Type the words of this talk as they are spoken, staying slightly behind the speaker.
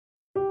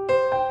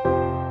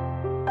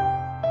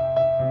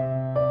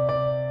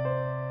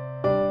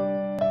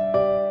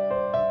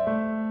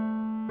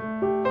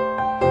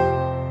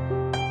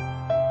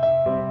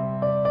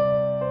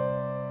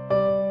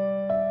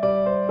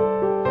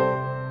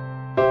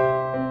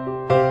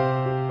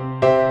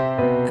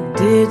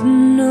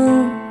didn't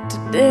know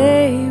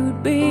today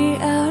would be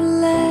our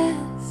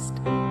last,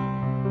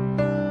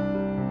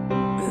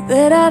 or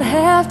that I'd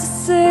have to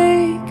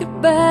say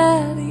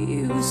goodbye to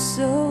you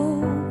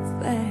so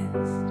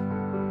fast.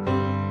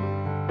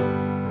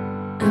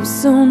 I'm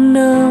so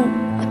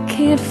numb, I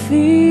can't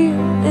feel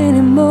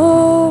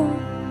anymore.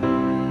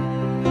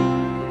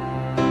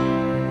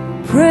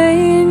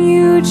 Praying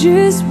you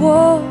just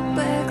walk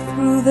back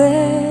through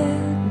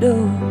that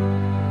door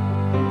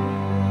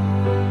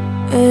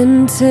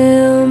and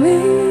tell me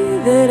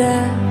that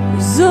I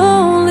was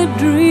only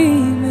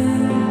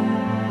dreaming.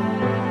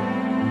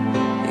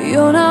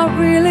 You're not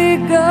really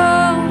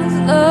gone as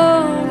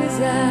long as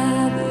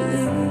I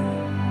believe.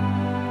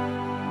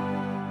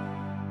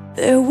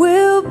 There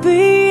will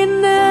be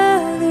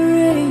another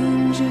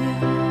angel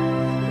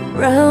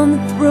around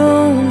the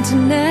throne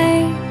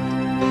tonight.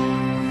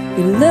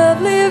 Your love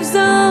lives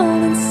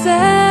on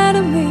inside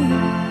of me,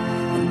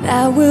 and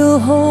I will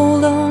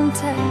hold on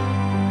tight.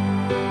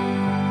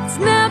 It's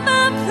not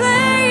my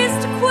place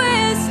to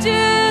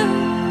question,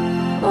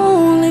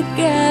 only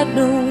God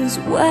knows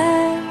why.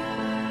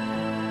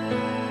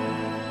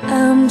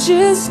 I'm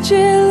just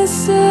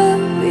jealous of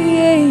the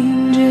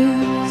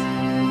angels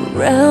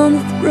around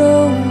the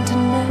throne tonight.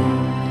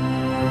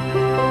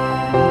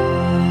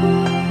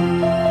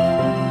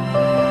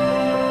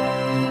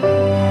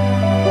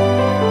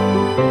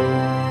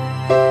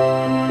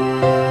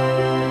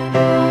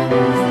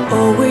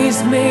 Always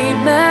made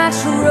my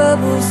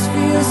troubles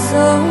feel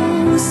so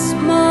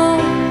small,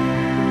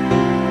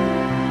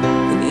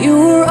 and you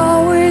were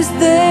always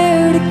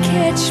there to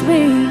catch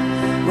me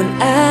when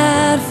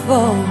I'd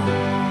fall.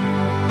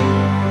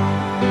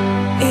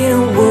 In a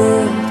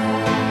world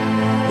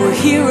where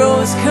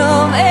heroes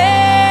come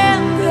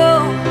and go,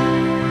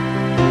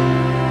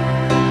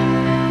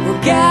 well,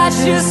 God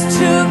just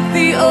took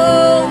the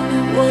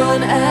only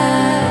one I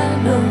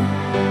know.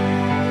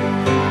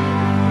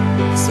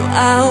 So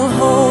I'll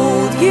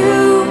hold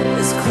you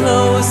as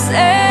close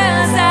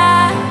as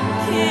I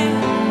can,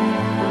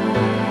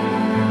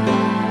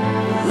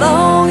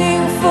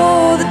 longing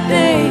for the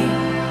day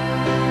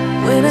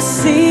when I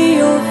see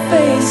your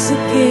face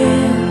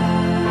again.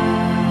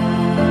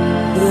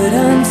 But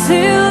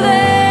until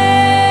then,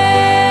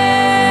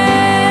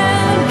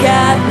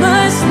 God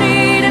must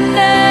need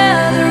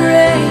another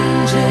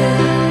angel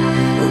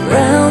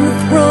around the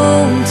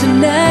throne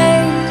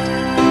tonight.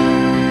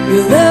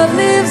 Your love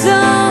lives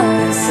on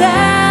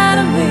inside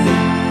of me,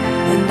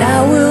 and I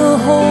will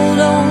hold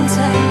on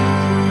tight.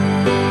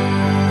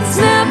 It's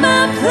not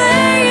my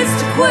place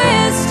to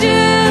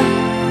question,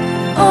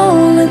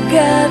 only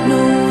God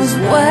knows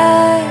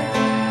why.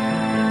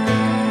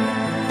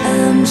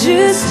 I'm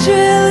just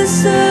jealous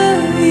of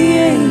the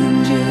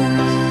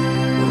angels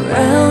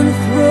around the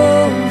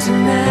throne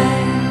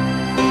tonight,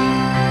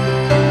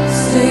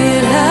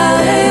 saying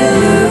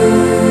hallelujah.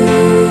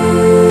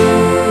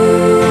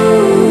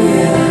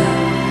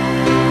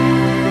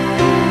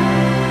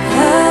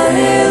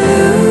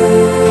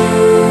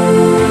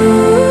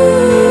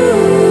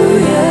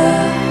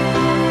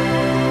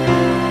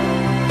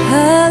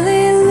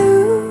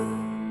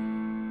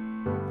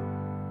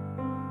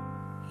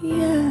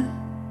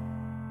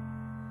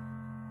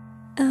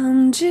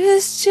 I'm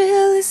just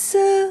jealous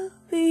of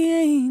the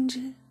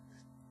angels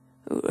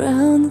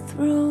around the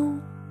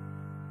throne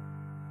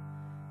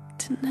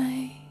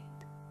tonight.